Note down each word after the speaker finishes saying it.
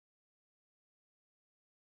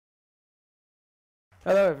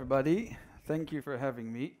Hello, everybody. Thank you for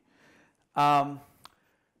having me. Um,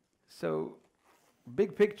 so,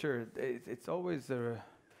 big picture, it's always a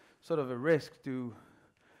sort of a risk to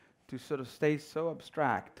sort of stay so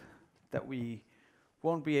abstract that we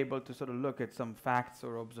won't be able to sort of look at some facts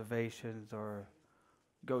or observations or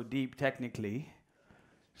go deep technically.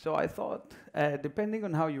 So I thought, depending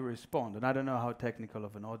on how you respond, and I don't know how technical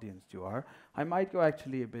of an audience you are, I might go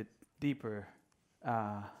actually a bit deeper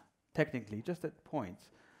technically, just at points.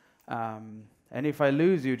 And if I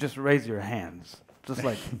lose you, just raise your hands. Just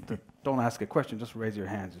like, don't ask a question, just raise your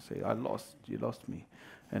hands. You say, you lost me,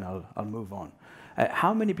 and I'll move on.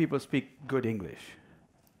 How many people speak good English?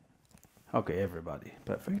 Okay, everybody,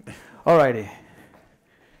 perfect. Alrighty.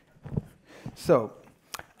 So,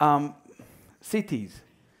 cities.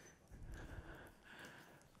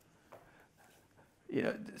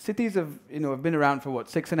 Cities have been around for what,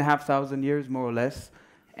 6,500 years, more or less,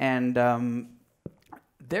 and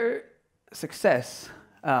their success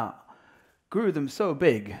grew them so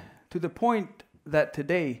big to the point that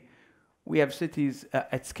today we have cities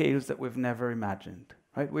at scales that we've never imagined.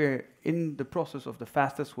 Right? We're in the process of the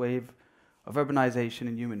fastest wave of urbanization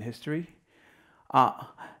in human history,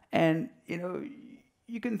 and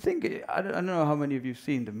you can think. I don't know how many of you've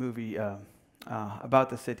seen the movie About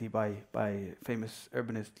the City by famous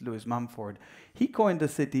urbanist Louis Mumford. He coined the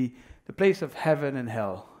city the place of heaven and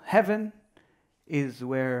hell. Heaven is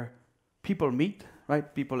where people meet,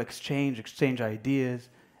 right? People exchange ideas,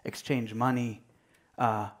 exchange money,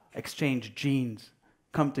 exchange genes,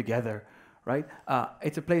 come together, right?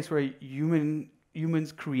 It's a place where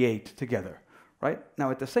humans create together, right? Now,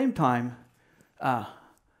 at the same time,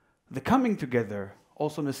 the coming together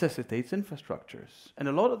also necessitates infrastructures. And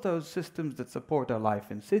a lot of those systems that support our life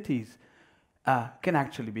in cities can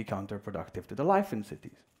actually be counterproductive to the life in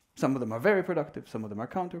cities. Some of them are very productive, some of them are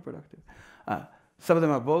counterproductive. Some of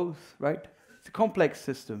them are both, right? It's a complex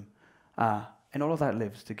system, and all of that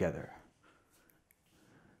lives together.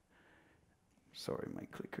 Sorry, my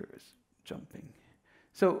clicker is jumping.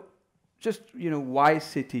 So, just, why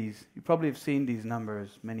cities? You probably have seen these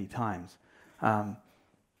numbers many times.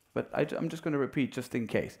 But I'm just going to repeat just in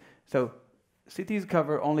case. So, cities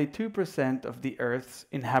cover only 2% of the Earth's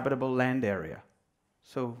inhabitable land area.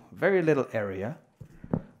 So, very little area.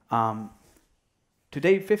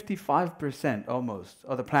 Today, 55% almost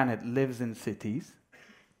of the planet lives in cities.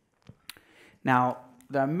 Now,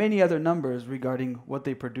 there are many other numbers regarding what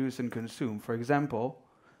they produce and consume. For example,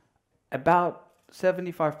 about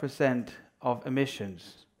 75% of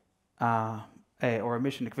emissions or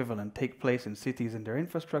emission equivalent take place in cities and their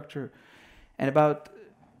infrastructure, and about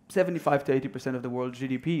 75 to 80% of the world's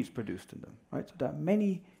GDP is produced in them. Right? So there are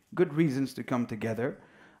many good reasons to come together.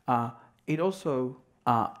 It also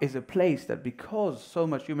is a place that, because so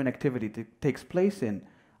much human activity takes place in,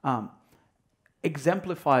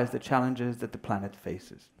 exemplifies the challenges that the planet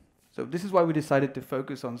faces. So this is why we decided to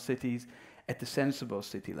focus on cities at the SENSEable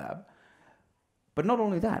City Lab. But not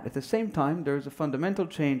only that, at the same time, there's a fundamental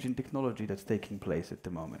change in technology that's taking place at the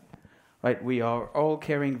moment. Right? We are all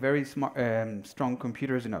carrying very strong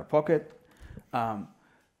computers in our pocket.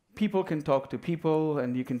 People can talk to people,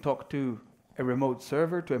 and you can talk to a remote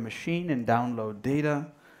server, to a machine, and download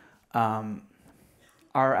data.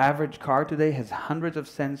 Our average car today has hundreds of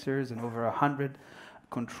sensors and over 100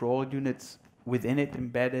 control units within it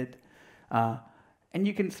embedded. And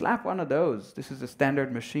you can slap one of those. This is a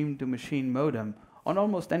standard machine-to-machine modem on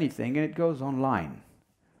almost anything, and it goes online.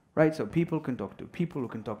 Right? So people can talk to people who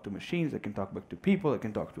can talk to machines, they can talk back to people, they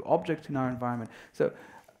can talk to objects in our environment. So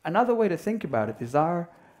another way to think about it is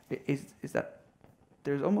that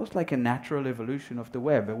there's almost like a natural evolution of the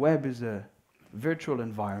web. A web is a virtual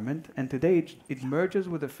environment, and today it merges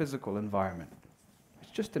with a physical environment. It's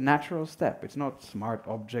just a natural step. It's not smart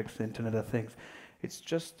objects, Internet of Things. It's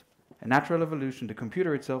just a natural evolution. The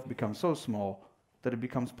computer itself becomes so small that it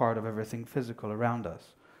becomes part of everything physical around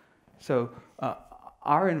us. So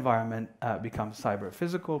our environment becomes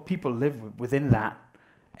cyber-physical. People live within that,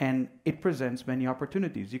 and it presents many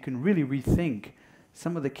opportunities. You can really rethink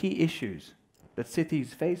some of the key issues that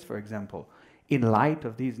cities face, for example, in light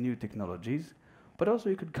of these new technologies, but also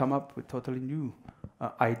you could come up with totally new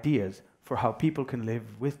ideas for how people can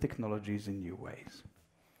live with technologies in new ways.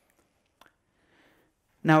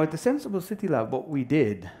 Now, at the SENSEable City Lab, what we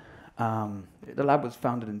did, the lab was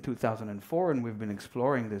founded in 2004, and we've been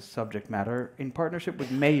exploring this subject matter in partnership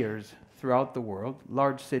with mayors throughout the world,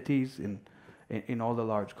 large cities in all the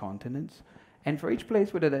large continents. And for each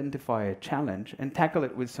place, we'd identify a challenge and tackle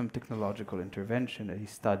it with some technological intervention, a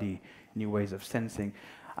study, new ways of sensing.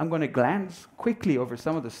 I'm going to glance quickly over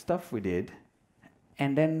some of the stuff we did,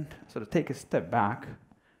 and then sort of take a step back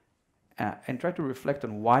and try to reflect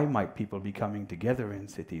on why might people be coming together in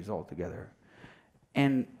cities altogether,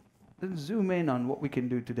 and then zoom in on what we can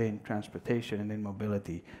do today in transportation and in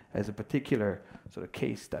mobility as a particular sort of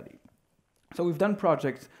case study. So we've done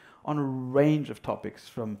projects on a range of topics,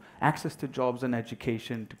 from access to jobs and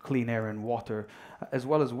education to clean air and water, as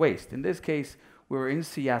well as waste. In this case, we were in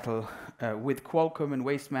Seattle with Qualcomm and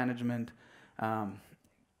waste management,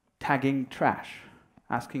 tagging trash,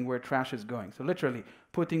 asking where trash is going. So literally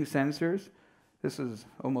putting sensors, this is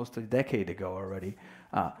almost a decade ago already,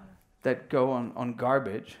 that go on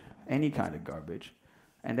garbage, any kind of garbage,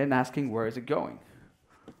 and then asking where is it going,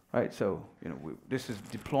 right? So this is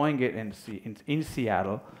deploying it in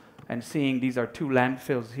Seattle, and seeing these are two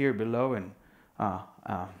landfills here below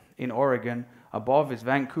in Oregon. Above is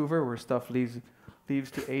Vancouver, where stuff leaves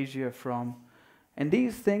to Asia from. And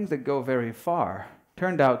these things that go very far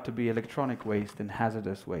turned out to be electronic waste and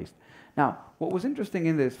hazardous waste. Now, what was interesting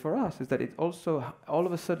in this for us is that it also all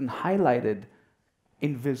of a sudden highlighted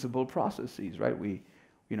invisible processes, right?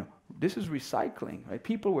 This is recycling, right?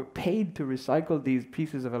 People were paid to recycle these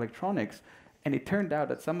pieces of electronics, and it turned out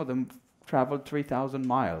that some of them traveled 3,000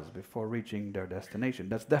 miles before reaching their destination.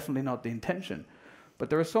 That's definitely not the intention. But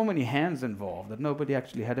there are so many hands involved that nobody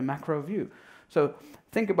actually had a macro view. So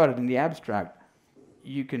think about it in the abstract.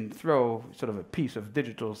 You can throw sort of a piece of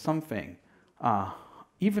digital something,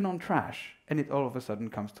 even on trash, and it all of a sudden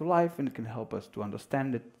comes to life, and it can help us to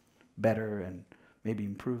understand it better and maybe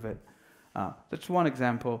improve it. That's one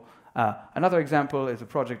example. Another example is a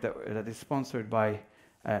project that is sponsored by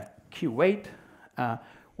Q8,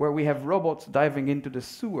 where we have robots diving into the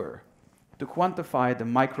sewer to quantify the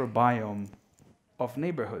microbiome of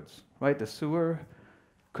neighborhoods, right? The sewer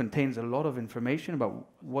contains a lot of information about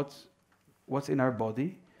what's in our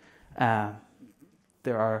body.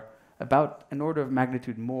 There are about an order of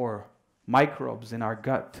magnitude more microbes in our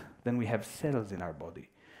gut than we have cells in our body.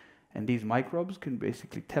 And these microbes can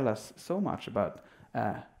basically tell us so much about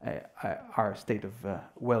our state of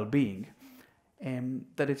well-being,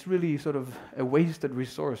 that it's really sort of a wasted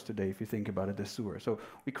resource today, if you think about it, the sewer. So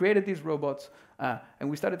we created these robots, and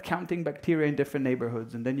we started counting bacteria in different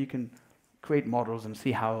neighborhoods, and then you can create models and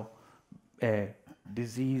see how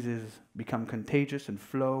diseases become contagious and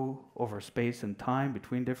flow over space and time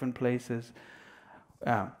between different places.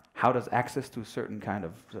 How does access to a certain kind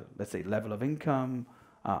of, let's say, level of income,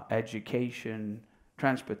 education,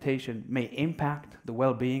 transportation may impact the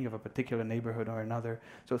well-being of a particular neighborhood or another.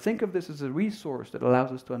 So think of this as a resource that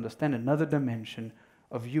allows us to understand another dimension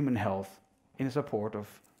of human health in support of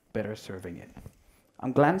better serving it.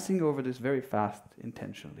 I'm glancing over this very fast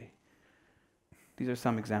intentionally. These are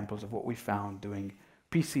some examples of what we found doing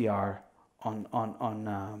PCR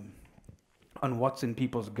on what's in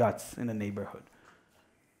people's guts in a neighborhood.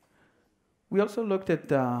 We also looked at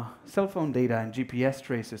cell phone data and GPS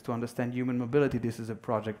traces to understand human mobility. This is a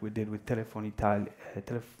project we did with Telecom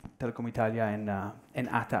Italia and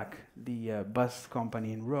ATAC, the bus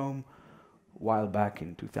company in Rome, a while back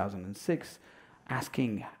in 2006,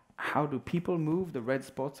 asking how do people move? The red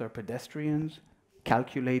spots are pedestrians,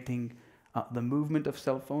 calculating the movement of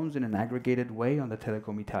cell phones in an aggregated way on the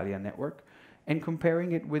Telecom Italia network, and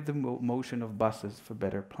comparing it with the motion of buses for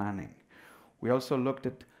better planning. We also looked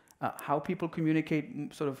at how people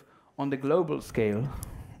communicate sort of on the global scale.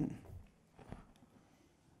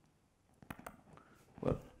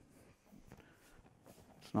 Well,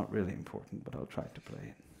 it's not really important, but I'll try to play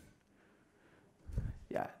it.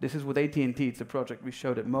 Yeah, this is with AT&T. It's a project we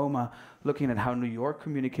showed at MoMA, looking at how New York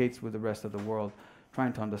communicates with the rest of the world,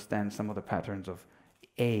 trying to understand some of the patterns of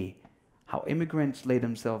how immigrants lay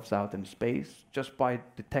themselves out in space just by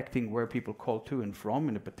detecting where people call to and from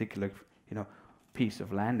in a particular, piece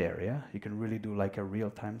of land area. You can really do like a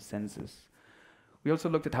real-time census. We also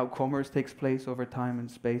looked at how commerce takes place over time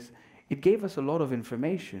and space. It gave us a lot of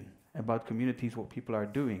information about communities, what people are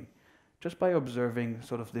doing, just by observing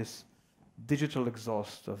sort of this digital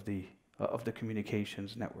exhaust of the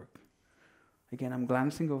communications network. Again, I'm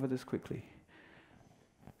glancing over this quickly.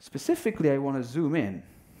 Specifically, I want to zoom in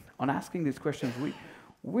on asking these questions.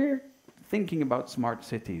 We're thinking about smart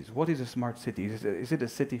cities. What is a smart city? Is it a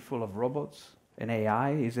city full of robots and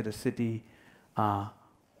AI? Is it a city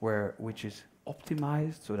which is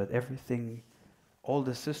optimized so that everything, all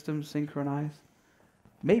the systems synchronize?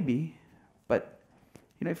 Maybe, but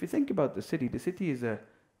if you think about the city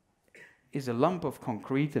is a lump of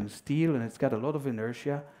concrete and steel, and it's got a lot of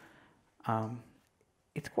inertia.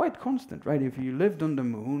 It's quite constant, right? If you lived on the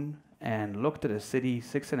moon and looked at a city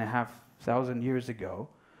 6,500 years ago,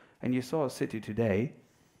 and you saw a city today,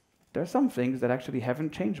 there are some things that actually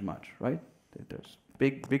haven't changed much, right? There's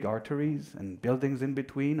big arteries and buildings in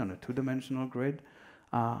between on a two-dimensional grid.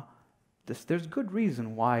 There's good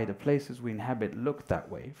reason why the places we inhabit look that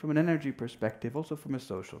way, from an energy perspective, also from a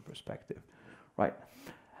social perspective, right?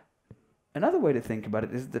 Another way to think about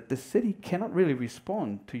it is that the city cannot really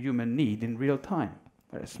respond to human need in real time.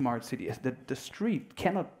 A smart city, the street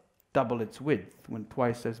cannot double its width when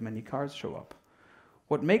twice as many cars show up.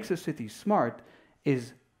 What makes a city smart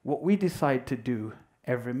is what we decide to do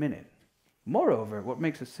every minute. Moreover, what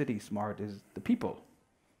makes a city smart is the people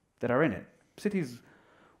that are in it. Cities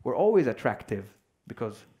were always attractive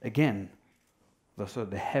because, again, the sort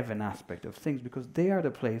of the heaven aspect of things, because they are the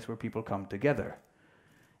place where people come together.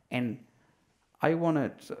 And I want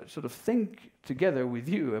to sort of think together with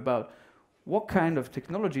you about what kind of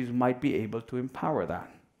technologies might be able to empower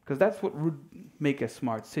that, because that's what would make a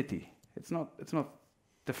smart city. It's not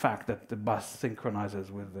the fact that the bus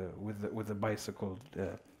synchronizes with the bicycle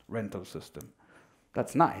rental system.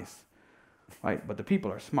 That's nice, right? But the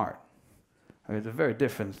people are smart. I mean, it's a very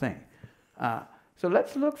different thing. So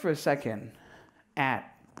let's look for a second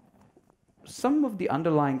at some of the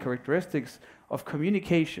underlying characteristics of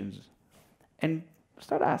communications and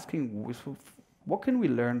start asking, what can we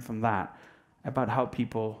learn from that about how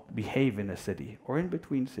people behave in a city or in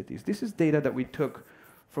between cities? This is data that we took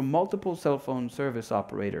from multiple cell phone service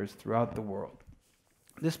operators throughout the world.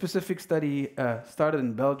 This specific study started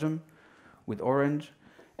in Belgium with Orange,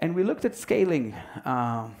 and we looked at scaling.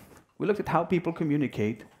 We looked at how people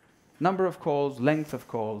communicate, number of calls, length of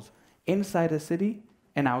calls, inside a city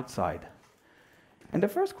and outside. And the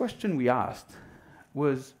first question we asked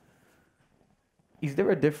was, is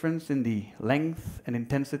there a difference in the length and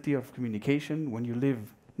intensity of communication when you live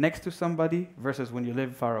next to somebody versus when you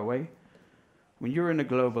live far away? When you're in a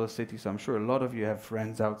global city, so I'm sure a lot of you have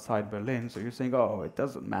friends outside Berlin, so you're saying, oh, it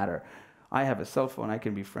doesn't matter. I have a cell phone, I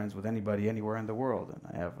can be friends with anybody anywhere in the world, and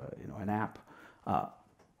I have an app.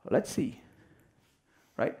 Let's see,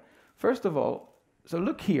 right? First of all, so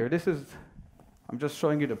look here, I'm just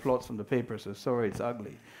showing you the plots from the paper, so sorry it's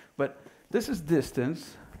ugly. But this is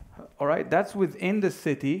distance, all right? That's within the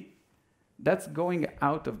city, that's going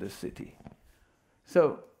out of the city.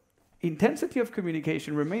 So intensity of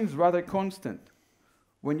communication remains rather constant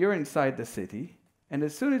when you're inside the city, and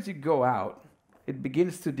as soon as you go out, it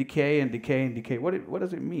begins to decay and decay and decay. What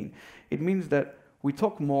does it mean? It means that we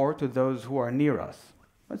talk more to those who are near us.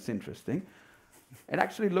 That's interesting. It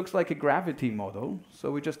actually looks like a gravity model.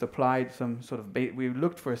 So we just applied some sort of, we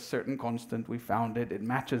looked for a certain constant, we found it, it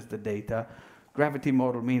matches the data. Gravity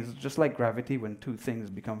model means just like gravity, when two things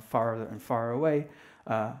become farther and far away,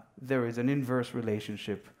 there is an inverse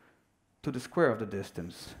relationship to the square of the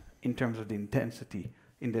distance in terms of the intensity,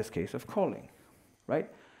 in this case, of calling, right?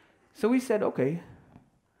 So we said, okay,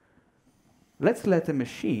 let's let a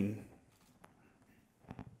machine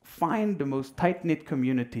find the most tight-knit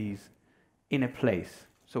communities in a place.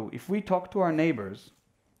 So if we talk to our neighbors,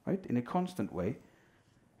 right, in a constant way,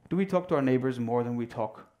 do we talk to our neighbors more than we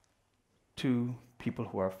talk to people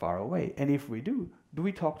who are far away? And if we do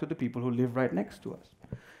we talk to the people who live right next to us?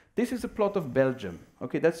 This is a plot of Belgium.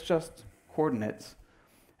 Okay, that's just coordinates.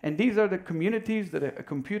 And these are the communities that a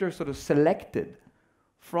computer sort of selected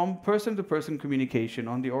from person-to-person communication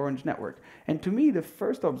on the Orange network. And to me, the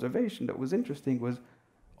first observation that was interesting was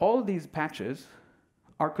all these patches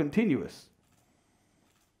are continuous.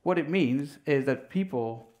 What it means is that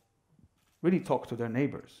people really talk to their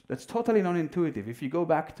neighbors. That's totally non-intuitive. If you go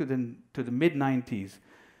back to the mid-90s,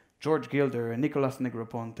 George Gilder and Nicolas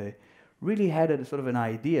Negroponte really had a sort of an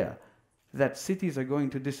idea that cities are going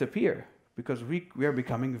to disappear because we are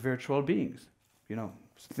becoming virtual beings. You know,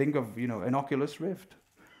 think of an Oculus Rift.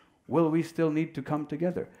 Will we still need to come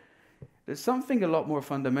together? There's something a lot more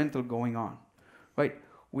fundamental going on, right?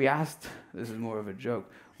 We asked, this is more of a joke,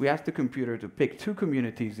 we asked the computer to pick two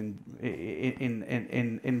communities in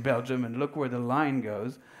Belgium and look where the line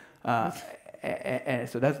goes. And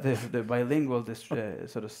so that's the bilingual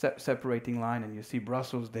sort of separating line, and you see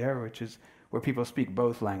Brussels there, which is where people speak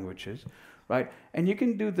both languages, right? And you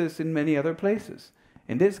can do this in many other places.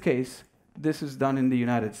 In this case, this is done in the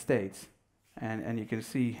United States, and you can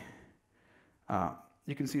see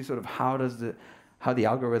sort of how the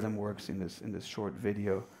algorithm works in this short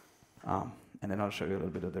video, and then I'll show you a little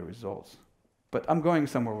bit of the results. But I'm going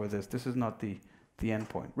somewhere with this. This is not the end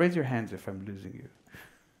point. Raise your hands if I'm losing you.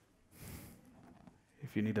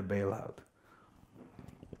 If you need a bailout.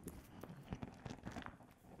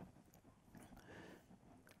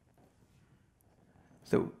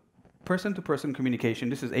 So, person-to-person communication.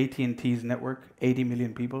 This is AT&T's network, 80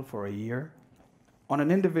 million people for a year, on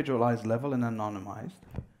an individualized level and anonymized.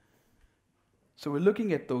 So we're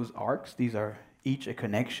looking at those arcs. These are each a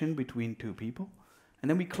connection between two people. And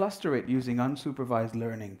then we cluster it using unsupervised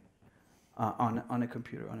learning on a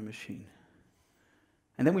computer, on a machine.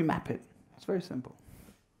 And then we map it. It's very simple.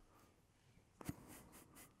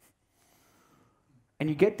 And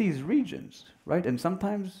you get these regions, right? And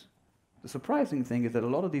sometimes the surprising thing is that a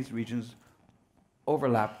lot of these regions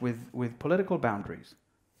overlap with political boundaries,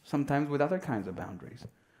 sometimes with other kinds of boundaries.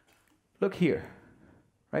 Look here,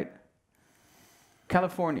 right?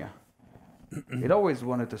 California. It always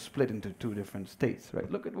wanted to split into two different states, right?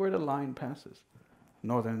 Look at where the line passes.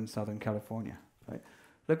 Northern and Southern California, right?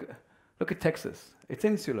 Look at Texas. It's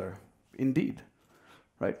insular, indeed,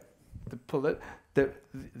 right?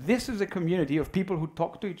 This is a community of people who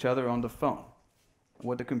talk to each other on the phone.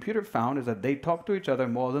 What the computer found is that they talk to each other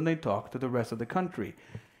more than they talk to the rest of the country.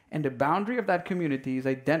 And the boundary of that community is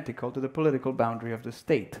identical to the political boundary of the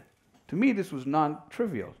state. To me, this was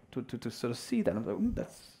non-trivial to sort of see that. I was like,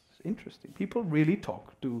 that's interesting. People really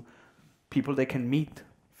talk to people they can meet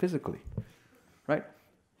physically, right?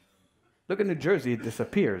 Look at New Jersey, it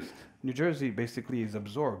disappears. New Jersey basically is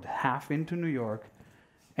absorbed half into New York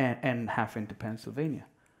and half into Pennsylvania.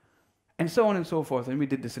 And so on and so forth. And we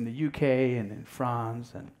did this in the UK and in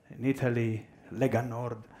France and in Italy, Lega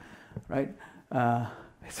Nord, right?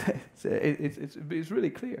 It's really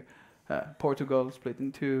clear. Portugal split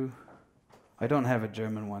in two. I don't have a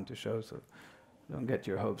German one to show, so don't get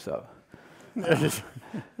your hopes up.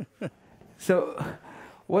 So,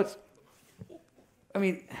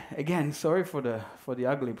 again, sorry for the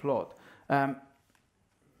ugly plot.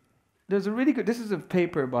 There's a really good. This is a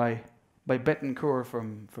paper by Bettencourt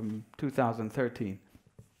from 2013.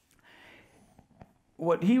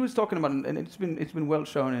 What he was talking about, and it's been well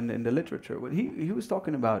shown in the literature. What he was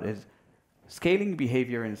talking about is scaling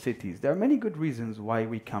behavior in cities. There are many good reasons why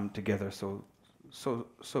we come together so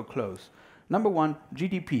close. Number one,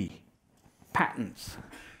 GDP, patents,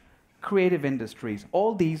 creative industries.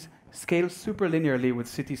 All these scale superlinearly with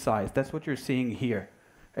city size. That's what you're seeing here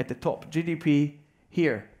at the top. GDP,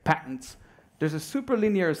 here, patents. There's a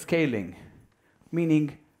superlinear scaling,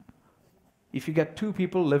 meaning if you get 2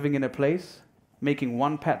 people living in a place, making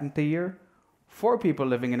 1 patent a year, 4 people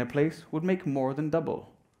living in a place would make more than double.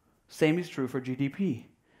 Same is true for GDP,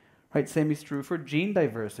 right? Same is true for gene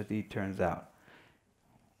diversity, it turns out.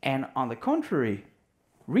 And on the contrary,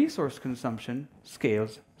 resource consumption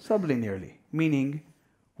scales sublinearly, meaning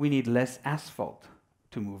we need less asphalt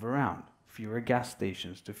to move around, fewer gas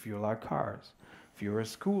stations to fuel our cars, fewer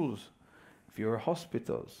schools, fewer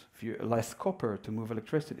hospitals, less copper to move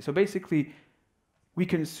electricity. So basically, we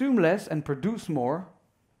consume less and produce more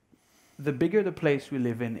the bigger the place we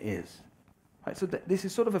live in is. Right? So this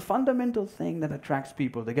is sort of a fundamental thing that attracts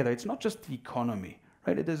people together. It's not just the economy,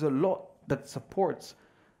 right? There's a lot that supports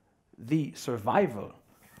the survival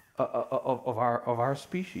of our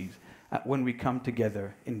species when we come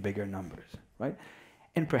together in bigger numbers, right?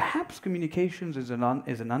 And perhaps communications is an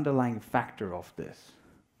underlying factor of this,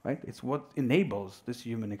 right? It's what enables this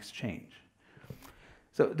human exchange.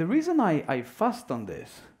 So the reason I fussed on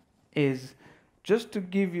this is just to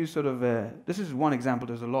give you sort of this is one example.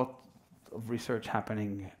 There's a lot of research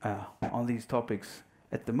happening on these topics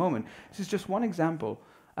at the moment. This is just one example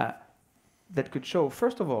that could show,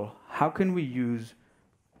 first of all, how can we use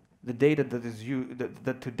the data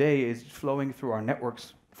that today is flowing through our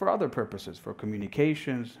networks for other purposes, for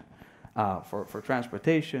communications, for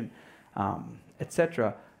transportation,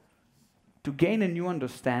 etc., to gain a new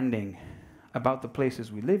understanding about the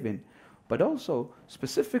places we live in, but also,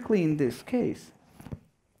 specifically in this case,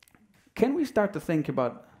 can we start to think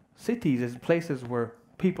about cities as places where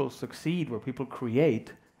people succeed, where people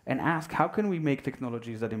create, and ask, how can we make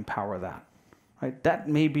technologies that empower that? Right? That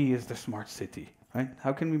maybe is the smart city. Right?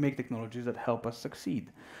 How can we make technologies that help us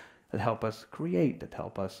succeed, that help us create, that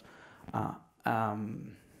help us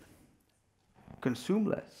consume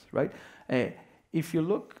less? Right? If you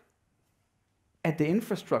look at the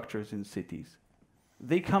infrastructures in cities,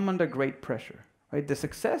 they come under great pressure. Right? The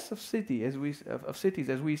success of cities,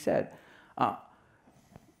 as we said,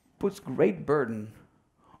 puts great burden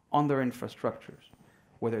on their infrastructures,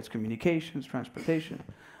 whether it's communications, transportation.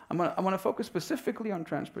 I'm going to focus specifically on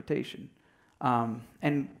transportation,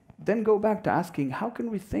 and then go back to asking, how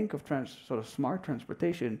can we think of sort of smart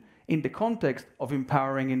transportation in the context of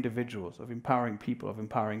empowering individuals, of empowering people, of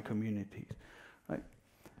empowering communities, right?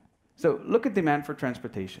 So look at demand for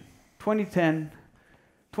transportation. 2010,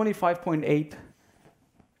 25.8,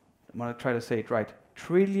 I'm going to try to say it right,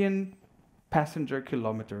 trillion passenger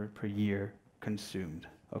kilometer per year consumed,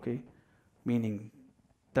 okay? Meaning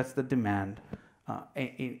that's the demand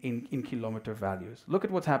in kilometer values. Look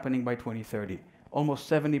at what's happening by 2030. Almost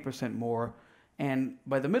 70% more. And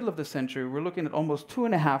by the middle of the century, we're looking at almost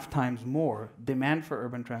 2.5 times more demand for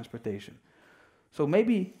urban transportation. So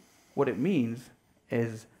maybe what it means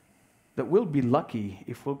is that we'll be lucky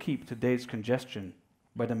if we'll keep today's congestion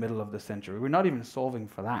by the middle of the century. We're not even solving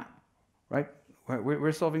for that, right?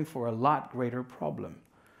 We're solving for a lot greater problem.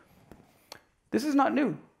 This is not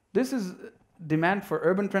new. This is demand for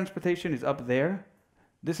urban transportation is up there.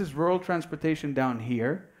 This is rural transportation down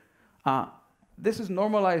here. This is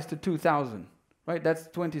normalized to 2000, right? That's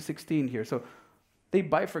 2016 here. So they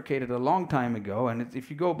bifurcated a long time ago, and if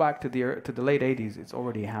you go back to the late 80s, it's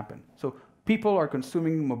already happened. So people are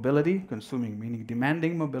consuming mobility, consuming meaning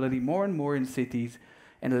demanding mobility more and more in cities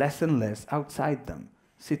and less outside them,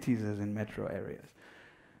 cities as in metro areas.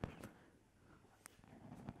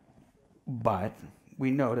 But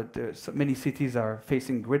we know that so many cities are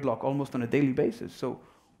facing gridlock almost on a daily basis. So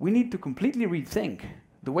we need to completely rethink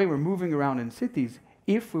the way we're moving around in cities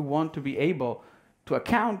if we want to be able to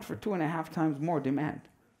account for 2.5 times more demand.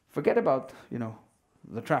 Forget about,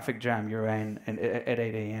 the traffic jam you're in at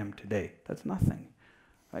 8 a.m. today. That's nothing,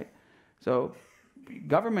 right? So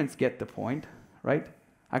governments get the point, right?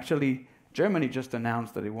 Actually, Germany just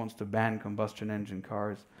announced that it wants to ban combustion engine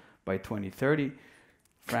cars by 2030.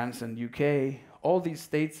 France and UK, all these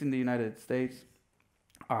states in the United States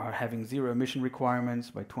are having zero emission requirements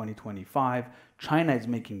by 2025. China is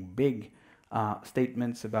making big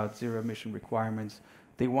statements about zero emission requirements.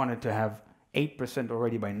 They wanted to have 8%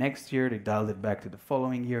 already by next year. They dialed it back to the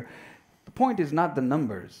following year. The point is not the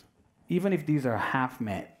numbers, even if these are half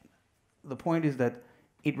met. The point is that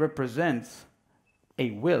it represents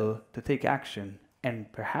a will to take action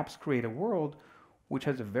and perhaps create a world which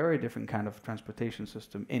has a very different kind of transportation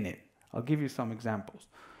system in it. I'll give you some examples.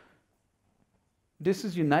 This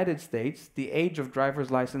is United States, the age of driver's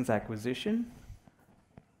license acquisition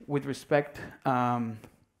with respect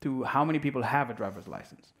to how many people have a driver's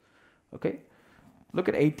license. Okay? Look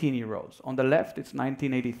at 18-year-olds. On the left, it's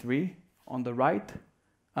 1983. On the right,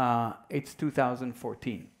 it's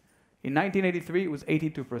 2014. In 1983, it was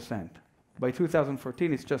 82%. By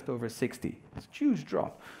 2014, it's just over 60. It's a huge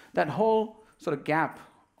drop. That whole sort of gap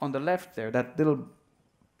on the left there, that little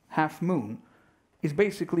half moon, is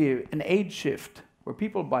basically an age shift where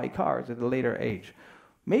people buy cars at a later age.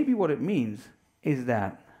 Maybe what it means is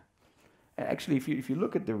that, actually, if you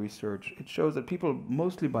look at the research, it shows that people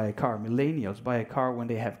mostly buy a car, millennials buy a car when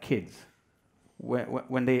they have kids,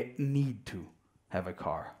 when they need to have a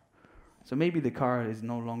car. So maybe the car is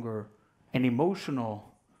no longer an emotional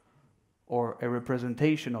or a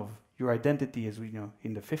representation of your identity. As we know,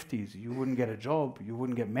 in the 50s, you wouldn't get a job, you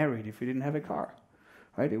wouldn't get married if you didn't have a car,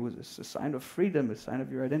 right? It was a sign of freedom, a sign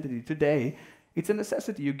of your identity. Today, it's a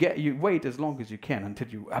necessity. You wait as long as you can until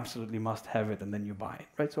you absolutely must have it, and then you buy it,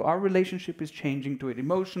 right? So our relationship is changing to it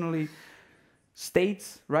emotionally.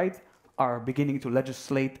 States, right, are beginning to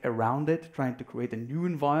legislate around it, trying to create a new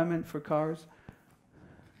environment for cars.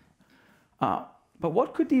 But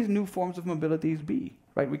what could these new forms of mobilities be,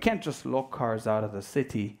 right? We can't just lock cars out of the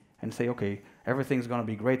city and say, okay, everything's going to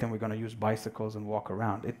be great and we're going to use bicycles and walk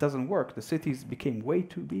around. It doesn't work. The cities became way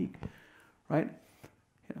too big, right?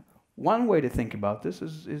 One way to think about this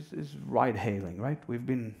is ride-hailing, right? We've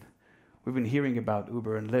been hearing about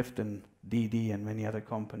Uber and Lyft and DiDi and many other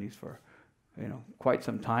companies for quite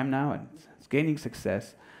some time now, and it's gaining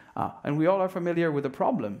success. And we all are familiar with the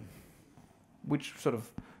problem, which sort of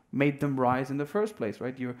made them rise in the first place,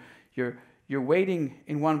 right? You're waiting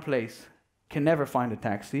in one place, can never find a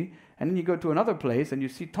taxi, and then you go to another place and you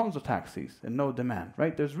see tons of taxis and no demand,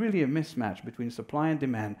 right? There's really a mismatch between supply and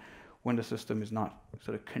demand when the system is not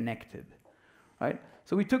sort of connected, right?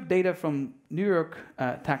 So we took data from New York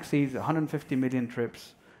taxis, 150 million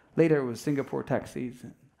trips. Later it was Singapore taxis,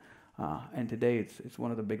 and today it's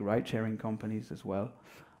one of the big ride-sharing companies as well,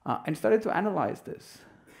 and started to analyze this,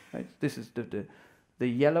 right? This is the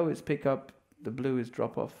yellow is pickup, the blue is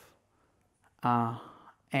drop-off,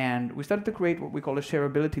 and we started to create what we call a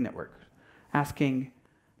shareability network, asking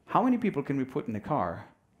how many people can we put in a car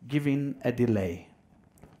given a delay?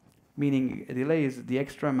 Meaning a delay is the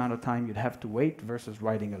extra amount of time you'd have to wait versus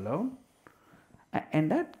riding alone. And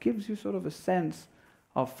that gives you sort of a sense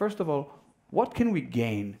of, first of all, what can we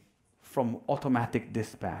gain from automatic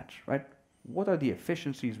dispatch, right? What are the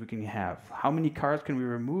efficiencies we can have? How many cars can we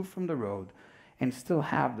remove from the road and still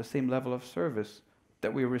have the same level of service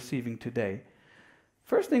that we're receiving today?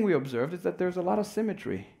 First thing we observed is that there's a lot of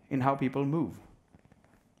symmetry in how people move,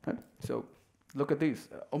 right? So look at these,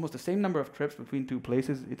 almost the same number of trips between two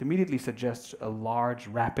places. It immediately suggests a large,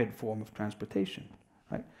 rapid form of transportation,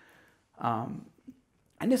 right?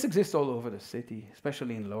 And this exists all over the city,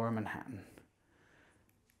 especially in Lower Manhattan.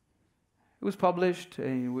 It was published,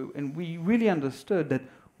 and we really understood that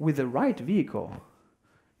with the right vehicle,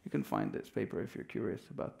 you can find this paper if you're curious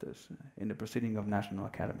about this in the Proceeding of National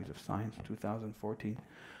Academies of Science, 2014.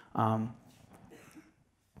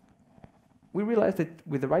 We realized that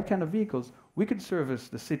with the right kind of vehicles, we could service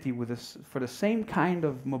the city for the same kind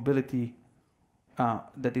of mobility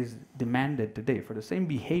that is demanded today, for the same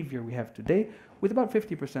behavior we have today, with about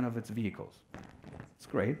 50% of its vehicles. It's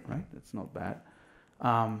great, right? It's not bad.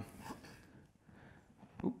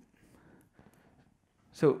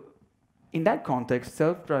 So in that context,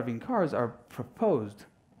 self-driving cars are proposed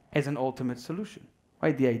as an ultimate solution,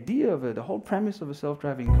 right? The idea of the whole premise of a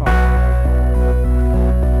self-driving car.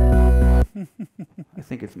 I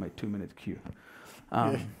think it's my 2-minute cue.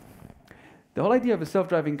 The whole idea of a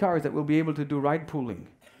self-driving car is that we'll be able to do ride pooling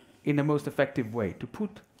in the most effective way, to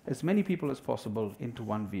put as many people as possible into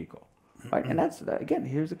one vehicle, right? And that's, again,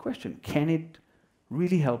 here's the question. Can it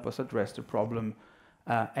really help us address the problem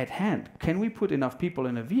at hand? Can we put enough people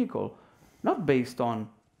in a vehicle, not based on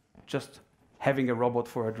just having a robot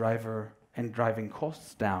for a driver and driving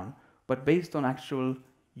costs down, but based on actual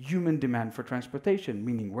human demand for transportation,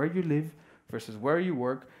 meaning where you live versus where you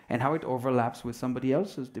work and how it overlaps with somebody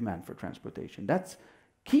else's demand for transportation. That's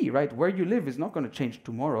key, right? Where you live is not going to change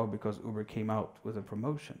tomorrow because Uber came out with a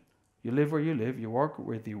promotion. You live where you live, you work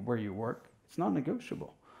where you work. It's not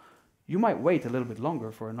negotiable. You might wait a little bit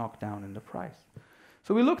longer for a knockdown in the price.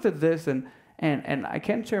 So we looked at this, and I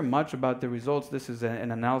can't share much about the results. This is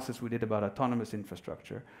an analysis we did about autonomous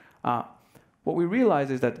infrastructure. What we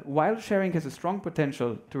realized is that while sharing has a strong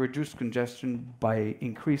potential to reduce congestion by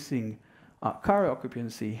increasing car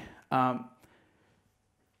occupancy,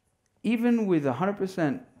 even with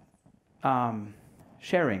 100%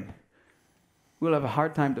 sharing, we'll have a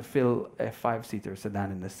hard time to fill a 5-seater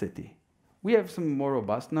sedan in the city. We have some more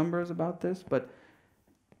robust numbers about this, but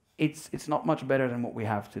it's not much better than what we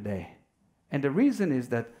have today. And the reason is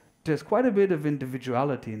that there's quite a bit of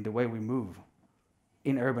individuality in the way we move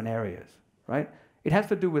in urban areas, right? It has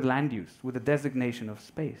to do with land use, with the designation of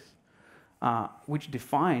space, which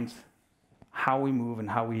defines how we move and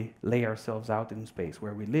how we lay ourselves out in space,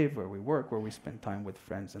 where we live, where we work, where we spend time with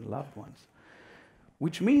friends and loved ones.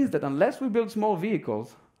 Which means that unless we build small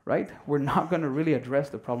vehicles, right, we're not going to really address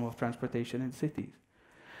the problem of transportation in cities.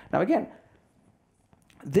 Now again,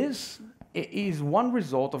 this is one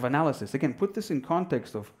result of analysis. Again, put this in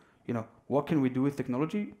context of, what can we do with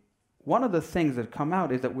technology? One of the things that come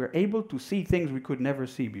out is that we're able to see things we could never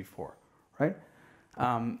see before, right?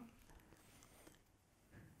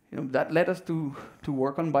 That led us to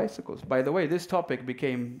work on bicycles. By the way, this topic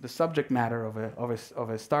became the subject matter of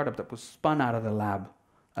a startup that was spun out of the lab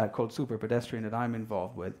called Superpedestrian that I'm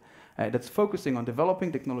involved with, that's focusing on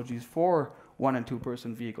developing technologies for 1- and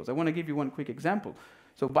 2-person vehicles. I want to give you one quick example.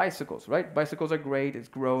 So bicycles, right? Bicycles are great. It's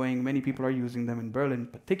growing. Many people are using them in Berlin.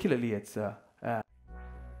 Particularly, it's the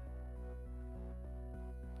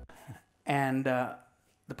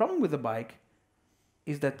problem with the bike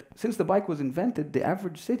is that since the bike was invented, the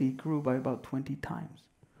average city grew by about 20 times,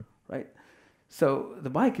 right? So the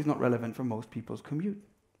bike is not relevant for most people's commute.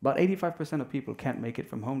 About 85% of people can't make it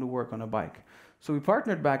from home to work on a bike. So we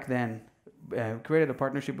partnered back then, created a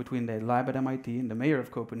partnership between the lab at MIT and the mayor of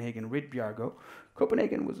Copenhagen, Rit Bjargo.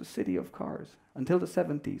 Copenhagen was a city of cars until the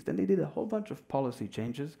 70s. Then they did a whole bunch of policy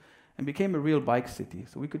changes and became a real bike city.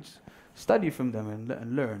 So we could study from them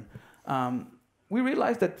and learn. We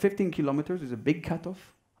realized that 15 kilometers is a big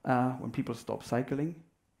cutoff when people stop cycling.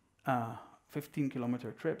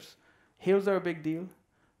 15-kilometer trips. Hills are a big deal,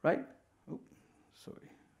 right? Oh,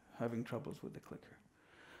 sorry, having troubles with the clicker.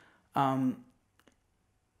 One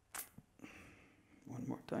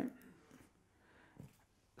more time.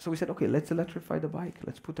 So we said, okay, let's electrify the bike.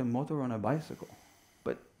 Let's put a motor on a bicycle.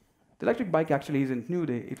 But the electric bike actually isn't new.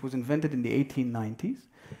 It was invented in the 1890s.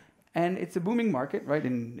 And it's a booming market, right?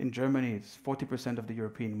 In Germany, it's 40% of the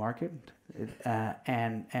European market.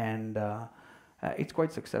 It's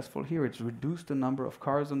quite successful here. It's reduced the number of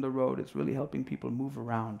cars on the road. It's really helping people move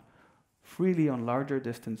around freely on larger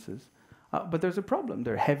distances. But there's a problem.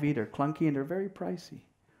 They're heavy, they're clunky, and they're very pricey.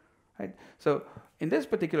 Right? So in this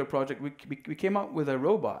particular project, we came up with a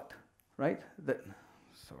robot, right?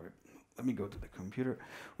 Sorry, let me go to the computer.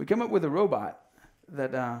 We came up with a robot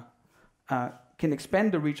that can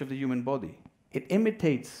expand the reach of the human body. It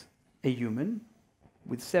imitates a human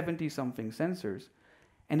with 70-something sensors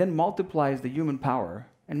and then multiplies the human power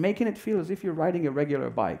and making it feel as if you're riding a regular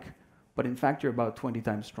bike, but in fact you're about 20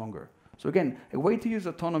 times stronger. So again, a way to use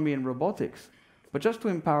autonomy and robotics, but just to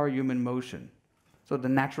empower human motion. So the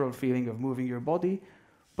natural feeling of moving your body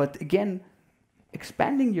But again,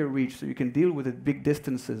 expanding your reach so you can deal with the big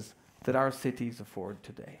distances that our cities afford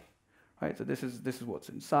today. Right? So this is what's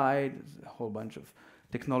inside. There's a whole bunch of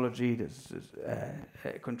technology. There's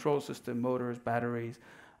a control system, motors, batteries,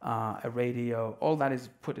 a radio. All that is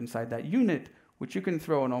put inside that unit, which you can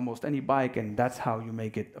throw on almost any bike, and that's how you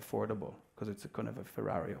make it affordable, because it's a kind of a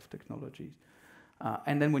Ferrari of technologies.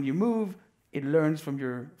 And then when you move, it learns from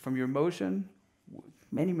your motion,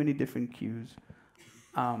 many different cues,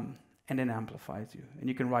 and then amplifies you. And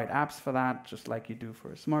you can write apps for that, just like you do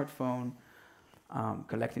for a smartphone,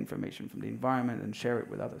 collect information from the environment and share it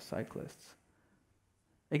with other cyclists.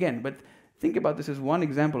 Again, but think about this as one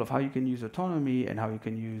example of how you can use autonomy and how you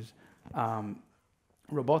can use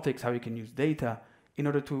robotics, how you can use data in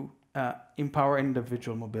order to empower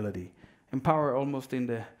individual mobility. Empower almost in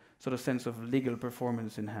the sort of sense of legal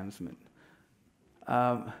performance enhancement.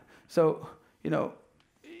 So, you know,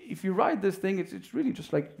 if you ride this thing, it's really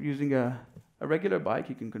just like using a regular bike.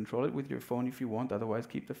 You can control it with your phone if you want, otherwise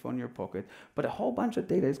keep the phone in your pocket. But a whole bunch of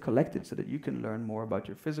data is collected so that you can learn more about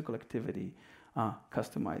your physical activity,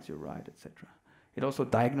 customize your ride, etc. It also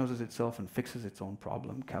diagnoses itself and fixes its own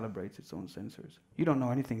problem, calibrates its own sensors. You don't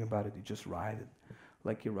know anything about it, you just ride it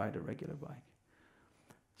like you ride a regular bike.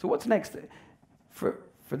 So what's next? For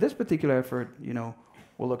this particular effort, you know,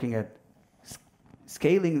 we're looking at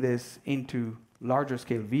scaling this into larger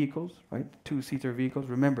scale vehicles, right? 2-seater vehicles.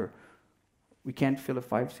 Remember, we can't fill a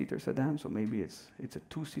 5-seater sedan, so maybe it's a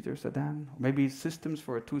 2-seater sedan. Or maybe it's systems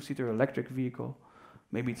for a 2-seater electric vehicle.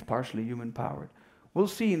 Maybe it's partially human powered. We'll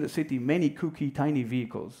see in the city many kooky, tiny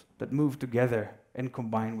vehicles that move together and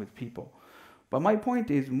combine with people. But my point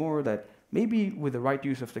is more that maybe with the right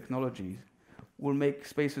use of technologies, we'll make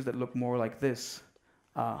spaces that look more like this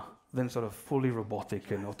than sort of fully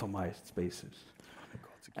robotic and automized spaces.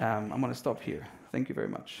 I'm going to stop here. Thank you very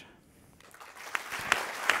much.